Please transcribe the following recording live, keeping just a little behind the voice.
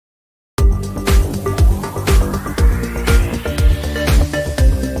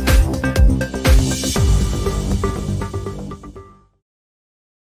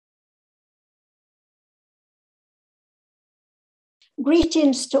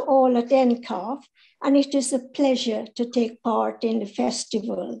Greetings to all at NCAF, and it is a pleasure to take part in the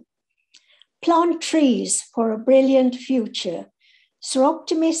festival. Plant trees for a brilliant future.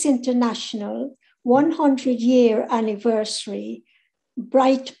 Soroptimist International 100-year anniversary,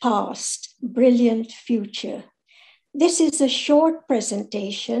 bright past, brilliant future. This is a short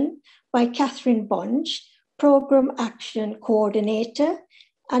presentation by Catherine Bunch, Program Action Coordinator,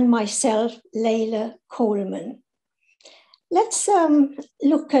 and myself, Leila Coleman. Let's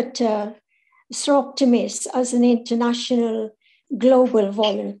look at Soroptimists as an international global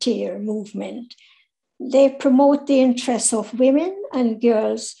volunteer movement. They promote the interests of women and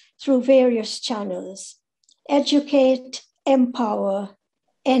girls through various channels: educate, empower,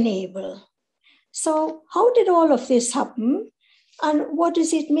 enable. So how did all of this happen, and what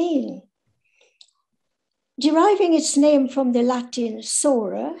does it mean? Deriving its name from the Latin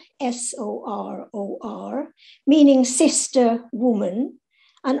sora, S-O-R-O-R, meaning sister, woman,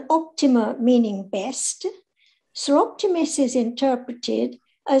 and optima, meaning best, Soroptimist is interpreted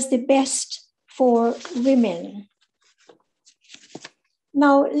as the best for women.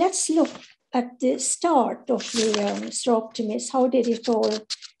 Now let's look at the start of the Soroptimist. How did it all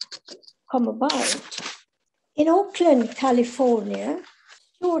come about? In Oakland, California,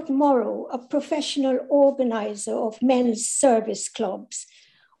 Stuart Morrow, a professional organizer of men's service clubs,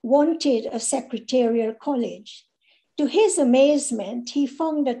 wanted a secretarial college. To his amazement, he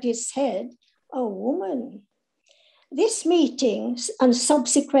found at its head a woman. This meeting and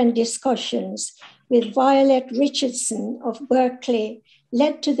subsequent discussions with Violet Richardson of Berkeley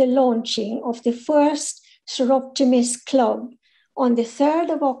led to the launching of the first Soroptimist Club on the 3rd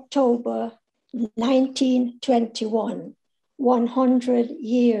of October, 1921, 100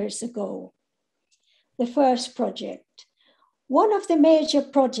 years ago. The first project. One of the major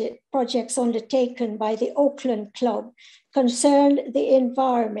projects undertaken by the Oakland Club concerned the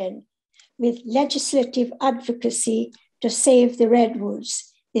environment with legislative advocacy to save the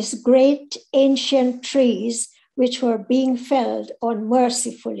redwoods, these great ancient trees which were being felled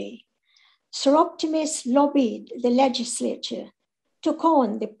unmercifully. Soroptimists lobbied the legislature, took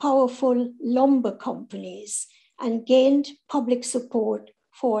on the powerful lumber companies, and gained public support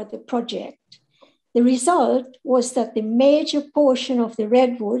for the project. The result was that the major portion of the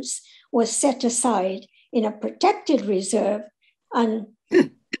redwoods was set aside in a protected reserve, and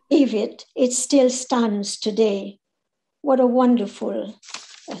it still stands today. What a wonderful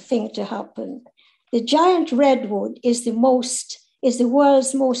thing to happen. The giant redwood is the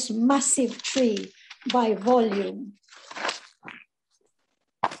world's most massive tree by volume.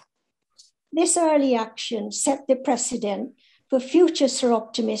 This early action set the precedent for future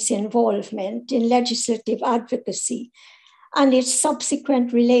Soroptimist involvement in legislative advocacy and its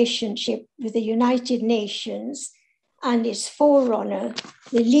subsequent relationship with the United Nations and its forerunner,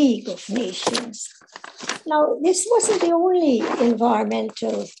 the League of Nations. Now, this wasn't the only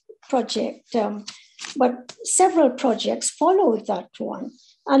environmental project, but several projects followed that one.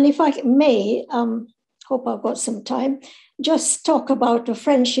 And if I may, hope I've got some time, just talk about a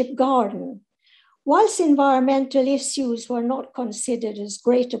friendship garden. Whilst environmental issues were not considered as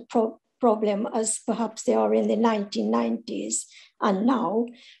great a problem as perhaps they are in the 1990s and now,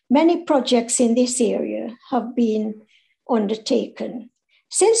 many projects in this area have been undertaken.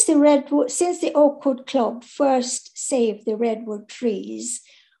 Since the Oakwood Club first saved the redwood trees,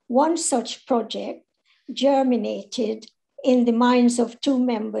 one such project germinated in the minds of two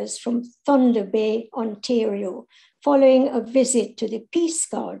members from Thunder Bay, Ontario, following a visit to the Peace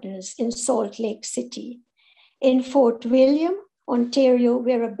Gardens in Salt Lake City. In Fort William, Ontario,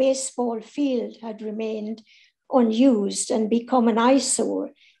 where a baseball field had remained unused and become an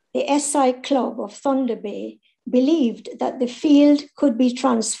eyesore, the SI Club of Thunder Bay believed that the field could be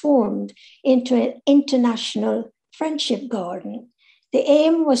transformed into an international friendship garden. The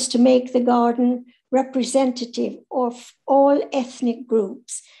aim was to make the garden representative of all ethnic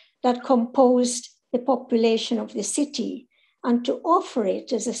groups that composed the population of the city and to offer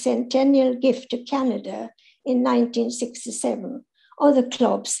it as a centennial gift to Canada in 1967. Other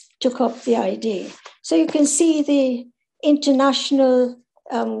clubs took up the idea. So you can see the international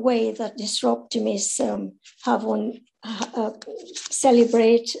way that the Soroptimists have on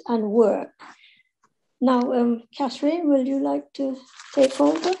celebrate and work. Now, Catherine, will you like to take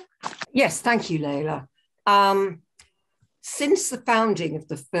over? Yes, thank you, Leila. Since the founding of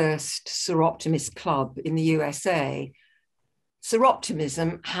the first Soroptimist Club in the USA,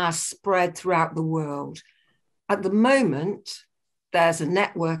 Soroptimism has spread throughout the world. At the moment, there's a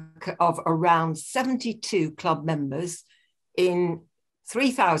network of around 72 club members in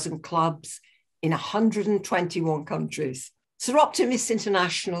 3,000 clubs in 121 countries. Soroptimist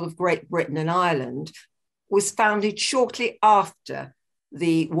International of Great Britain and Ireland was founded shortly after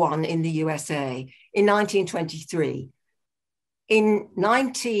the one in the USA in 1923. In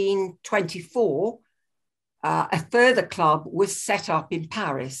 1924, a further club was set up in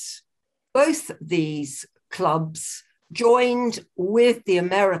Paris. Both these clubs joined with the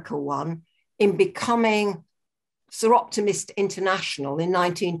American one in becoming Soroptimist International in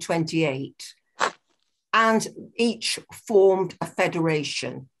 1928, and each formed a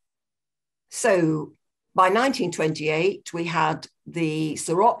federation. So by 1928, we had the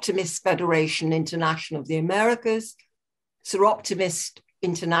Soroptimist Federation International of the Americas, Soroptimist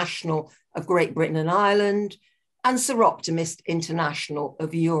International of Great Britain and Ireland, and Soroptimist International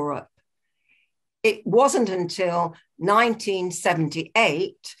of Europe. It wasn't until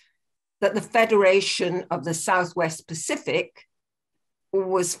 1978 that the Federation of the Southwest Pacific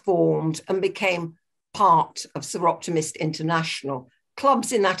was formed and became part of Soroptimist International.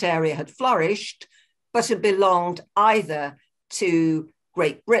 Clubs in that area had flourished, but had belonged either to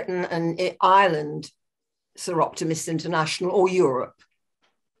Great Britain and Ireland, Soroptimist International, or Europe.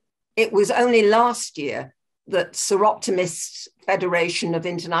 It was only last year that Soroptimist Federation of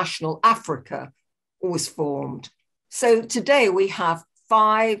International Africa was formed. So today we have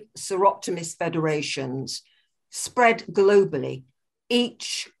 5 Soroptimist federations spread globally,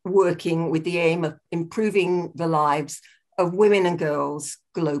 each working with the aim of improving the lives of women and girls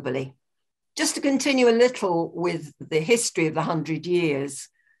globally. Just to continue a little with the history of the 100 years,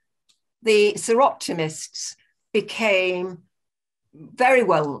 the Soroptimists became very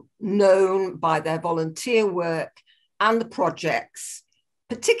well known by their volunteer work and the projects,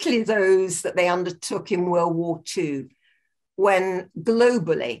 particularly those that they undertook in World War II, when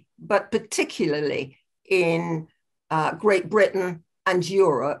globally, but particularly in Great Britain and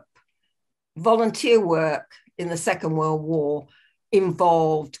Europe, volunteer work in the Second World War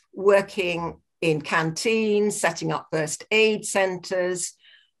involved working in canteens, setting up first aid centres,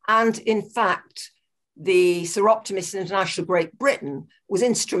 and in fact, the Soroptimist International Great Britain was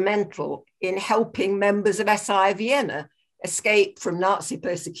instrumental in helping members of SI Vienna escape from Nazi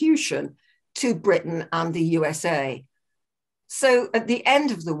persecution to Britain and the USA. So at the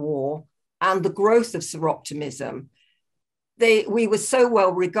end of the war and the growth of Soroptimism, we were so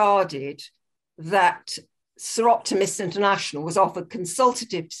well regarded that Soroptimist International was offered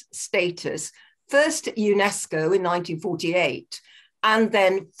consultative status, first at UNESCO in 1948, and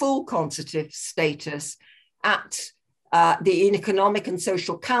then full consultative status at the Economic and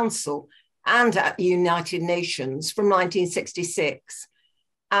Social Council and at the United Nations from 1966.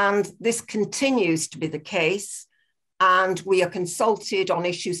 And this continues to be the case. And we are consulted on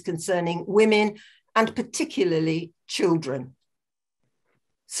issues concerning women and particularly children.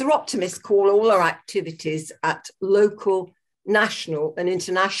 Soroptimists call all our activities at local, national and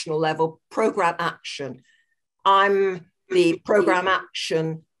international level programme action. I'm the programme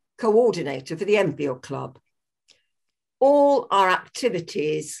action coordinator for the Enfield Club. All our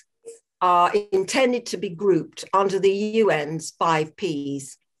activities are intended to be grouped under the UN's 5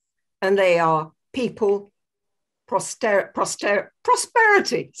 Ps, and they are people, prosperity,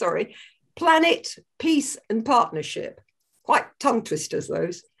 planet, peace, and partnership. Quite tongue twisters,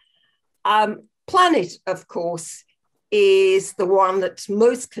 those. Planet, of course, is the one that's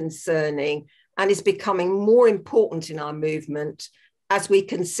most concerning and is becoming more important in our movement as we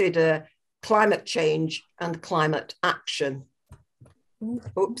consider climate change and climate action.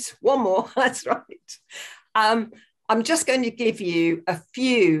 Oops, one more, that's right. I'm just going to give you a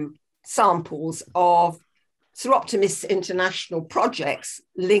few samples of Soroptimist International projects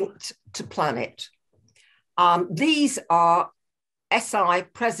linked to Planet. These are SI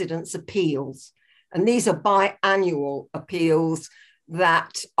President's Appeals, and these are biannual appeals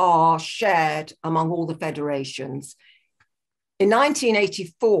that are shared among all the federations. In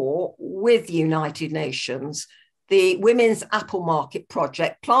 1984, with the United Nations, the Women's Apple Market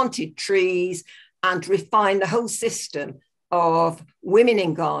Project planted trees and refined the whole system of women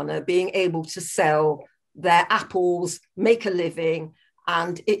in Ghana being able to sell their apples, make a living,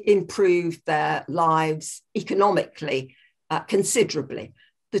 and it improved their lives economically considerably.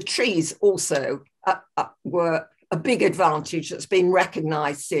 The trees also were a big advantage that's been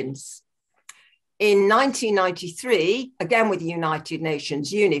recognised since. In 1993, again with the United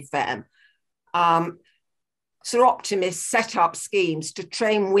Nations, UNIFEM, Soroptimists set up schemes to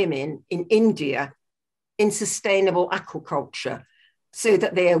train women in India in sustainable aquaculture so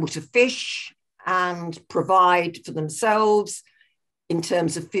that they're able to fish and provide for themselves in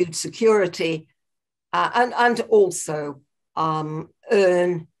terms of food security and also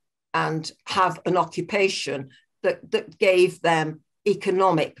earn and have an occupation that gave them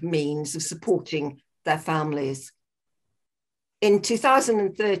economic means of supporting their families. In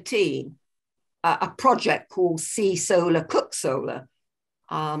 2013, a project called See Solar, Cook Solar,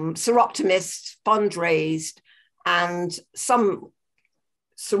 Soroptimists fundraised, and some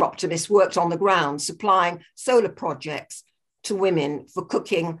Soroptimists worked on the ground supplying solar projects to women for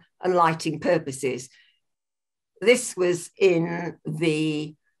cooking and lighting purposes. This was in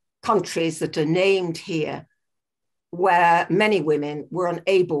the countries that are named here, where many women were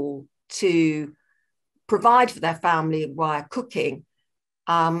unable to provide for their family via cooking.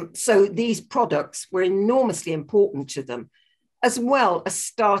 So these products were enormously important to them, as well as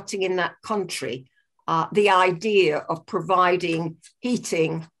starting in that country the idea of providing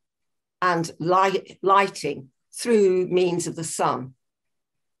heating and lighting through means of the sun.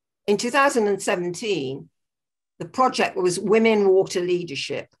 In 2017, the project was Women Water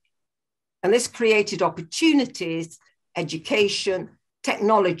Leadership, and this created opportunities, education,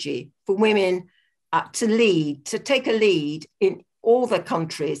 technology for women to take a lead in all the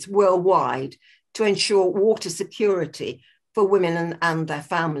countries worldwide to ensure water security for women and their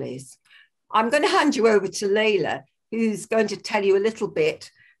families. I'm going to hand you over to Layla, who's going to tell you a little bit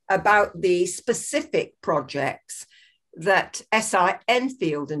about the specific projects that SI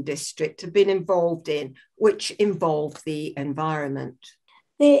Enfield and District have been involved in, which involve the environment.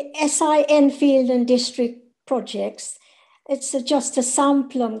 The SI Enfield and District projects, it's just a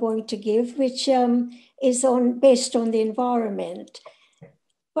sample I'm going to give, which is based on the environment.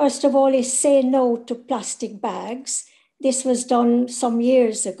 First of all is say no to plastic bags. This was done some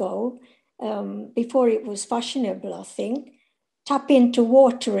years ago, before it was fashionable, I think. Tap into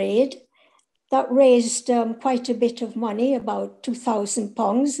water aid. That raised quite a bit of money, about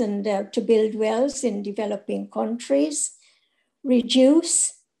 £2,000, and to build wells in developing countries.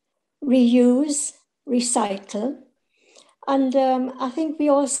 Reduce, reuse, recycle. And I think we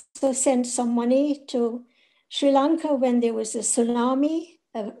also sent some money to Sri Lanka when there was a tsunami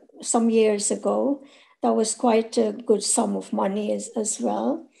some years ago. That was quite a good sum of money as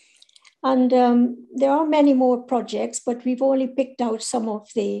well. And there are many more projects, but we've only picked out some of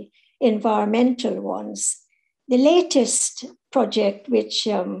the environmental ones. The latest project which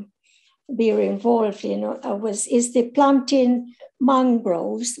we were involved in is the planting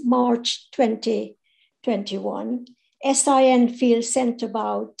mangroves, March 2021. SI Enfield sent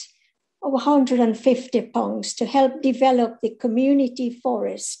about £150 to help develop the community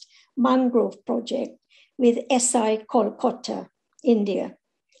forest mangrove project with SI Kolkata, India.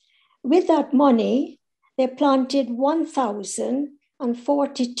 With that money, they planted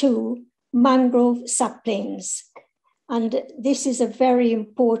 1,042 mangrove saplings. And this is a very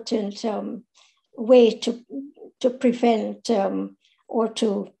important way to prevent or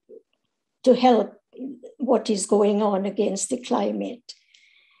to help what is going on against the climate.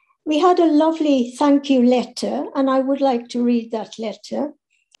 We had a lovely thank you letter, and I would like to read that letter.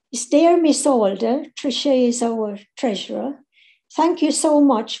 Dear Miss Alder, Tricia is our treasurer. Thank you so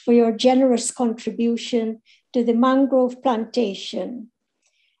much for your generous contribution to the mangrove plantation.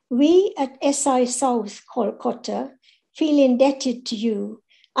 We at SI South Kolkata feel indebted to you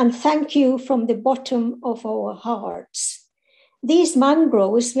and thank you from the bottom of our hearts. These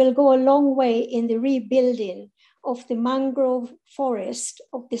mangroves will go a long way in the rebuilding of the mangrove forest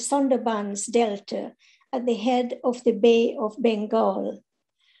of the Sundarbans Delta at the head of the Bay of Bengal.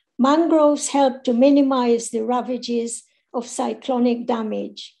 Mangroves help to minimize the ravages of cyclonic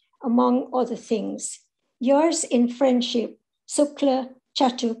damage, among other things. Yours in friendship, Sukla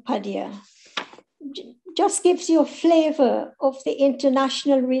Chattopadhyay. Just gives you a flavor of the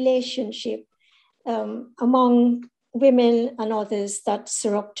international relationship among women and others that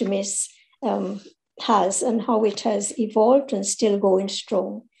Soroptimists has, and how it has evolved and still going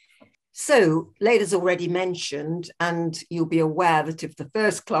strong. So, Layla's already mentioned, and you'll be aware that if the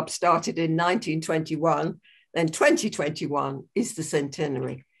first club started in 1921, then 2021 is the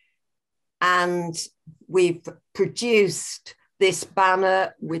centenary. And we've produced this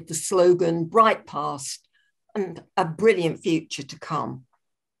banner with the slogan, Bright Past and a Brilliant Future to Come.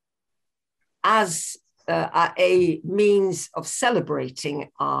 As a means of celebrating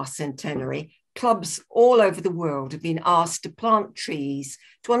our centenary, clubs all over the world have been asked to plant trees,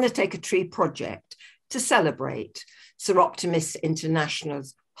 to undertake a tree project to celebrate Soroptimist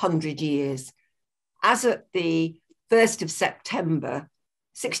International's 100 years. As at the 1st of September,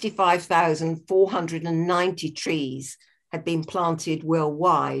 65,490 trees had been planted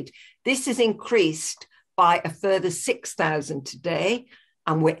worldwide. This has increased by a further 6,000 today,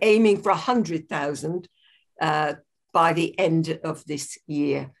 and we're aiming for 100,000 by the end of this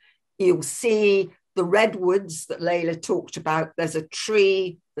year. You'll see the redwoods that Layla talked about. There's a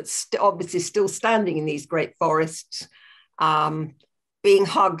tree that's obviously still standing in these great forests, being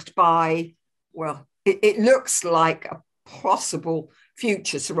hugged by, well, it looks like a possible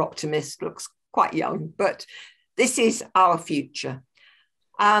future Soroptimist, looks quite young, but this is our future.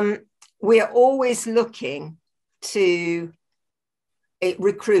 We are always looking to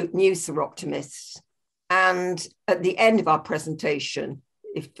recruit new Soroptimists. And at the end of our presentation,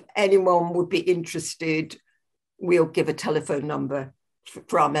 if anyone would be interested, we'll give a telephone number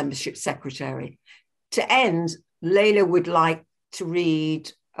for our membership secretary. To end, Layla would like to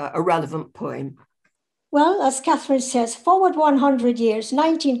read a relevant poem. Well, as Catherine says, forward 100 years,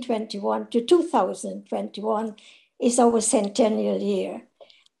 1921 to 2021 is our centennial year.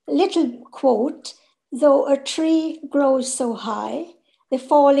 Little quote, though a tree grows so high, the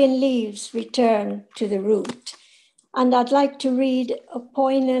fallen leaves return to the root. And I'd like to read a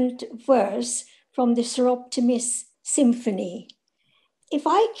poignant verse from the Soroptimist Symphony. If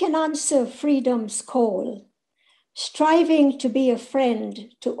I can answer freedom's call, striving to be a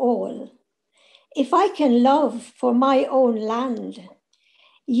friend to all, if I can love for my own land,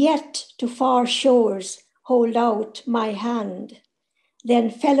 yet to far shores hold out my hand,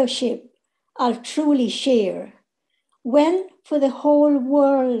 then fellowship I'll truly share, when for the whole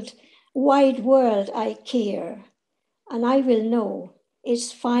world, wide world I care, and I will know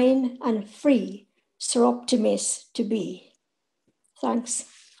it's fine and free Soroptimist to be. Thanks.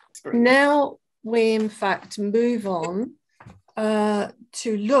 Now we in fact move on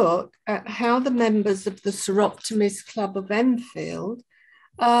to look at how the members of the Soroptimist Club of Enfield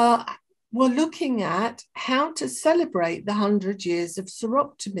were looking at how to celebrate the 100 years of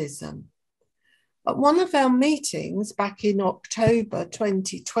Soroptimism. At one of our meetings back in October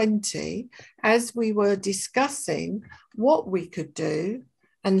 2020, as we were discussing what we could do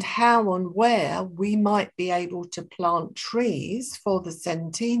and how and where we might be able to plant trees for the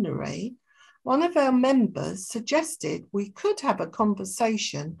centenary, one of our members suggested we could have a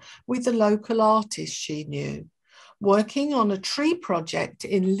conversation with a local artist she knew, working on a tree project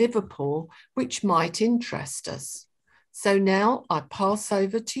in Liverpool, which might interest us. So now I pass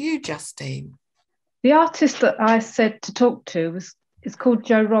over to you, Justine. The artist that I said to talk to is called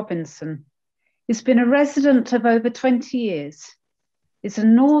Joe Robinson. He's been a resident of over 20 years. He's a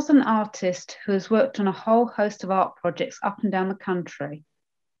northern artist who has worked on a whole host of art projects up and down the country.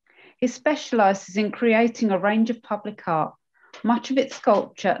 He specialises in creating a range of public art, much of it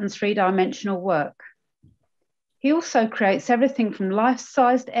sculpture and three-dimensional work. He also creates everything from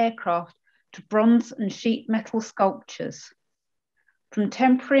life-sized aircraft to bronze and sheet metal sculptures. From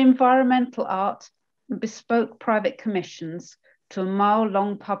temporary environmental art and bespoke private commissions to a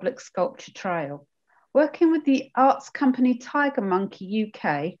mile-long public sculpture trail. Working with the arts company Tiger Monkey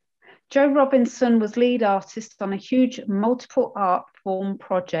UK, Joe Robinson was lead artist on a huge multiple art form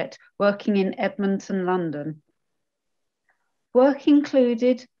project working in Edmonton, London. Work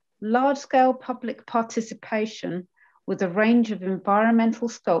included large-scale public participation with a range of environmental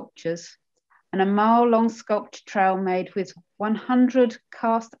sculptures and a mile-long sculpture trail made with 100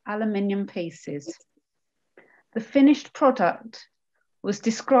 cast aluminium pieces. The finished product was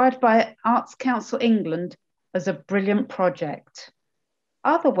described by Arts Council England as a brilliant project.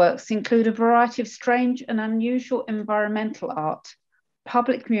 Other works include a variety of strange and unusual environmental art,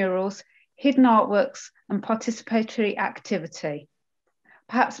 public murals, hidden artworks, and participatory activity.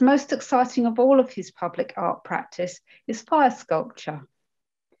 Perhaps most exciting of all of his public art practice is fire sculpture,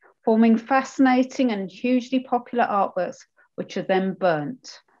 forming fascinating and hugely popular artworks which are then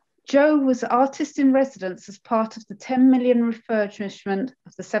burnt. Joe was artist in residence as part of the 10 million refurbishment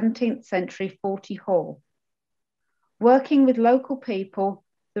of the 17th century Forty Hall. Working with local people,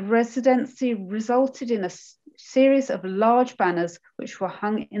 the residency resulted in a series of large banners which were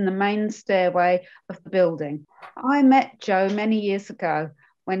hung in the main stairway of the building. I met Joe many years ago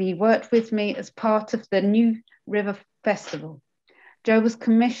when he worked with me as part of the New River Festival. Joe was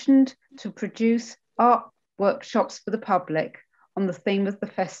commissioned to produce art workshops for the public on the theme of the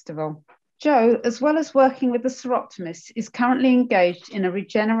festival. Joe, as well as working with the Soroptimists, is currently engaged in a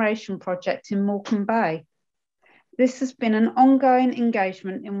regeneration project in Morecambe Bay. This has been an ongoing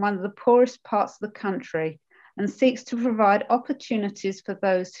engagement in one of the poorest parts of the country and seeks to provide opportunities for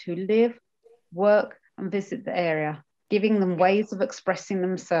those who live, work, and visit the area, giving them ways of expressing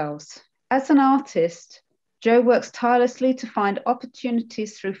themselves. As an artist, Joe works tirelessly to find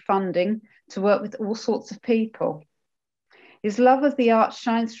opportunities through funding to work with all sorts of people. His love of the arts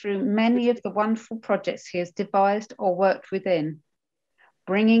shines through many of the wonderful projects he has devised or worked within,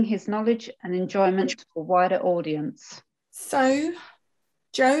 bringing his knowledge and enjoyment to a wider audience. So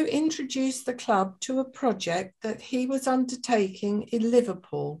Joe introduced the club to a project that he was undertaking in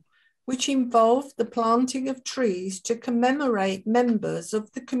Liverpool, which involved the planting of trees to commemorate members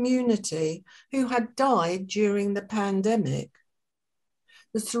of the community who had died during the pandemic.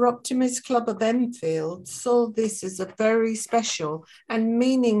 The Soroptimist Club of Enfield saw this as a very special and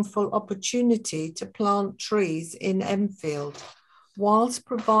meaningful opportunity to plant trees in Enfield, whilst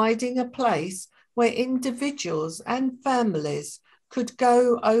providing a place where individuals and families could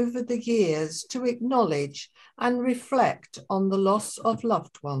go over the years to acknowledge and reflect on the loss of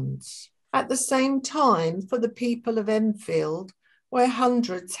loved ones. At the same time, for the people of Enfield, where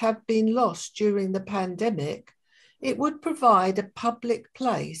hundreds have been lost during the pandemic, it would provide a public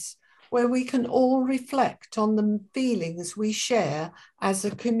place where we can all reflect on the feelings we share as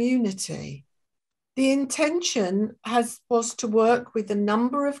a community. The intention was to work with a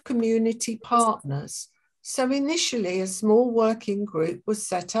number of community partners, so initially a small working group was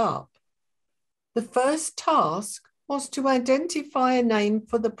set up. The first task was to identify a name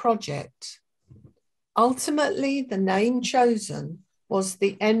for the project. Ultimately, the name chosen was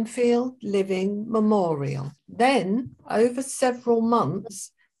the Enfield Living Memorial. Then, over several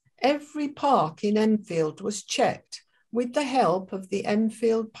months, every park in Enfield was checked with the help of the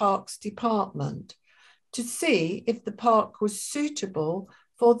Enfield Parks Department to see if the park was suitable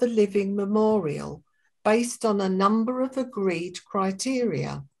for the Living Memorial based on a number of agreed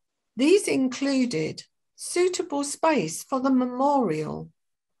criteria. These included suitable space for the memorial.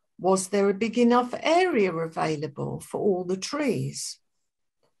 Was there a big enough area available for all the trees?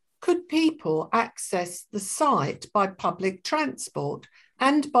 Could people access the site by public transport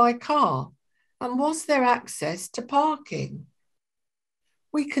and by car? And was there access to parking?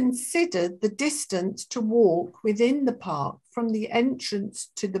 We considered the distance to walk within the park from the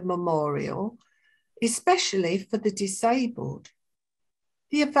entrance to the memorial, especially for the disabled.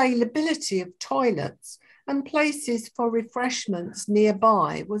 The availability of toilets and places for refreshments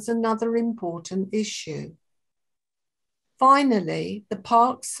nearby was another important issue. Finally, the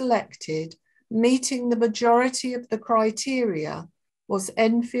park selected, meeting the majority of the criteria, was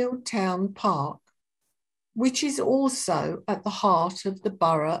Enfield Town Park, which is also at the heart of the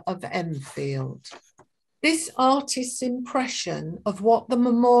borough of Enfield. This artist's impression of what the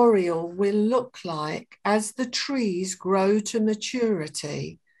memorial will look like as the trees grow to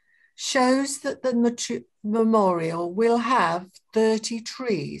maturity shows that the memorial will have 30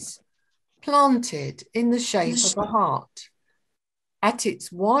 trees planted in the shape of a heart. At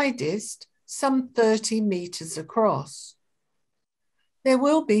its widest, some 30 metres across. There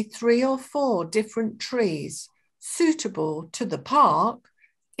will be 3 or 4 different trees suitable to the park,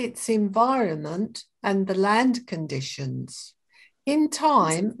 its environment, and the land conditions. In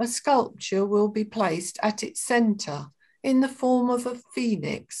time, a sculpture will be placed at its centre in the form of a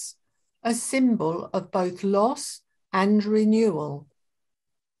phoenix, a symbol of both loss and renewal.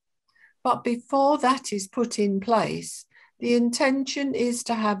 But before that is put in place, the intention is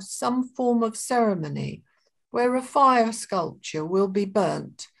to have some form of ceremony where a fire sculpture will be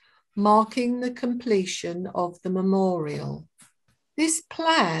burnt, marking the completion of the memorial. This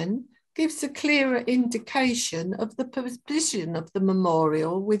plan gives a clearer indication of the position of the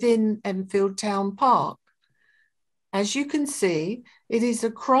memorial within Enfield Town Park. As you can see, it is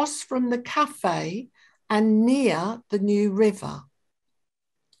across from the cafe and near the new river.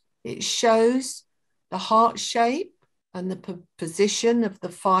 It shows the heart shape and the position of the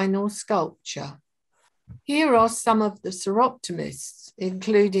final sculpture. Here are some of the Soroptimists,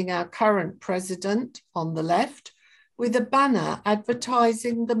 including our current president on the left, with a banner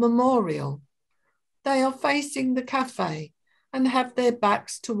advertising the memorial. They are facing the cafe and have their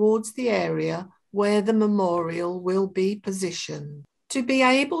backs towards the area where the memorial will be positioned. To be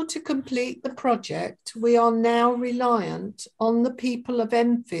able to complete the project, we are now reliant on the people of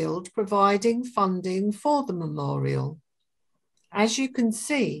Enfield providing funding for the memorial. As you can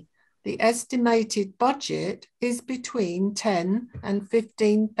see, the estimated budget is between £10,000 and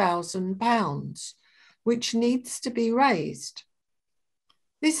 £15,000, which needs to be raised.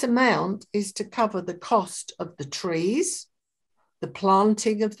 This amount is to cover the cost of the trees, the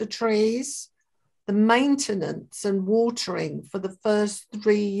planting of the trees, the maintenance and watering for the first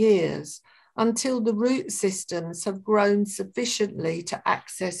 3 years until the root systems have grown sufficiently to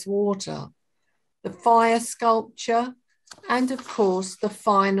access water, the fire sculpture, and of course the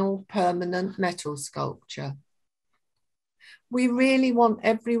final permanent metal sculpture. We really want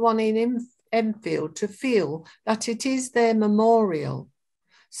everyone in Enfield to feel that it is their memorial.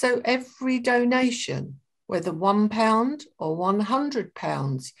 So every donation, whether £1 or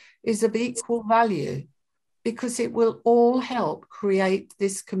 £100, is of equal value. because it will all help create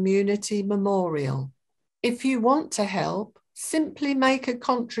this community memorial. If you want to help, simply make a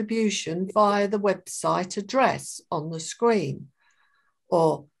contribution via the website address on the screen,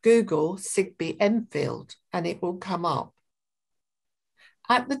 or Google Sigby Enfield and it will come up.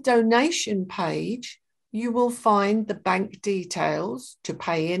 At the donation page, you will find the bank details to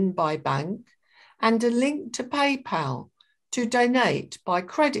pay in by bank and a link to PayPal to donate by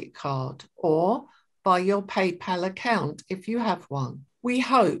credit card or by your PayPal account if you have one. We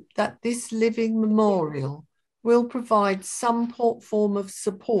hope that this living memorial will provide some form of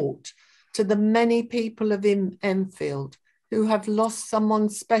support to the many people of Enfield who have lost someone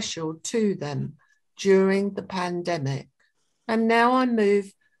special to them during the pandemic. And now I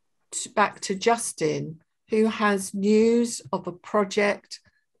move back to Justin, who has news of a project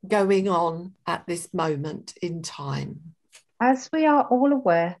going on at this moment in time. As we are all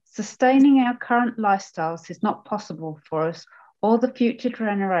aware, sustaining our current lifestyles is not possible for us or the future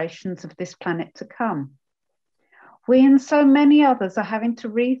generations of this planet to come. We and so many others are having to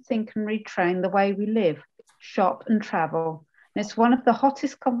rethink and retrain the way we live, shop and travel. And it's one of the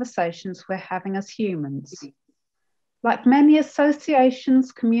hottest conversations we're having as humans. Like many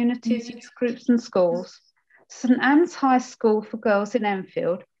associations, communities, youth groups and schools, St Anne's High School for Girls in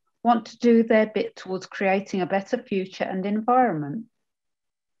Enfield want to do their bit towards creating a better future and environment.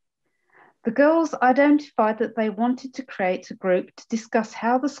 The girls identified that they wanted to create a group to discuss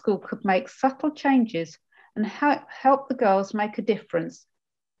how the school could make subtle changes and help the girls make a difference.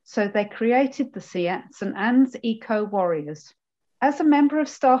 So they created the St Anne's Eco Warriors. As a member of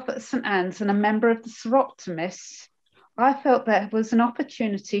staff at St Anne's and a member of the Soroptimists, I felt there was an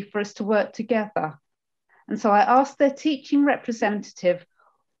opportunity for us to work together. And so I asked their teaching representative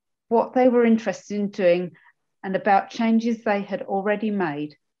what they were interested in doing and about changes they had already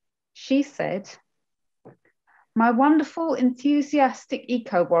made. She said, "My wonderful, enthusiastic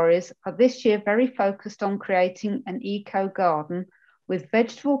eco-warriors are this year very focused on creating an eco-garden with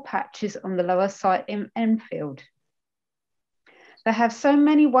vegetable patches on the lower site in Enfield. They have so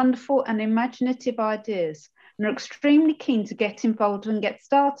many wonderful and imaginative ideas and are extremely keen to get involved and get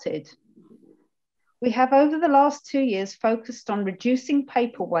started. We have over the last 2 years focused on reducing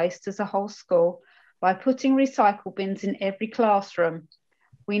paper waste as a whole school by putting recycle bins in every classroom.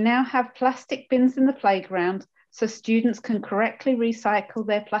 We now have plastic bins in the playground so students can correctly recycle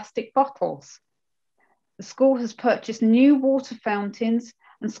their plastic bottles. The school has purchased new water fountains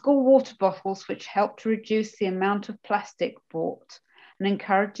and school water bottles, which help to reduce the amount of plastic bought and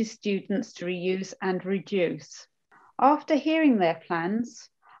encourages students to reuse and reduce." After hearing their plans,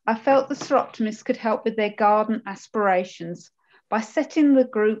 I felt the Soroptimists could help with their garden aspirations by setting the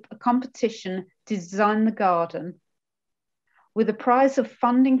group a competition to design the garden, with a prize of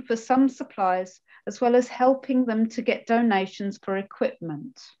funding for some supplies, as well as helping them to get donations for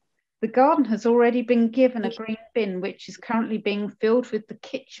equipment. The garden has already been given a green bin, which is currently being filled with the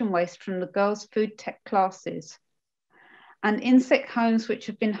kitchen waste from the girls' food tech classes, and insect homes which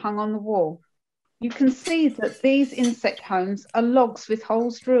have been hung on the wall. You can see that these insect homes are logs with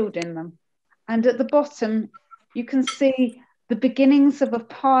holes drilled in them. And at the bottom, you can see the beginnings of a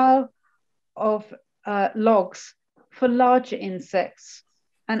pile of logs for larger insects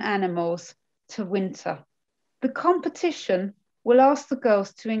and animals to winter. The competition will ask the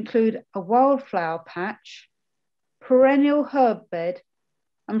girls to include a wildflower patch, perennial herb bed,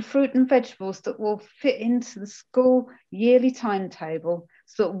 and fruit and vegetables that will fit into the school yearly timetable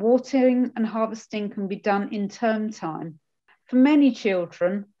so that watering and harvesting can be done in term time. For many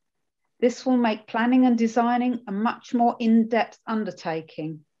children, this will make planning and designing a much more in-depth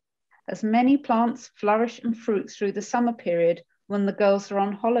undertaking, as many plants flourish and fruit through the summer period when the girls are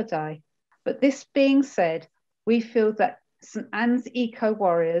on holiday. But this being said, we feel that St Anne's Eco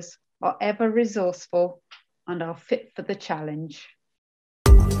Warriors are ever resourceful and are fit for the challenge.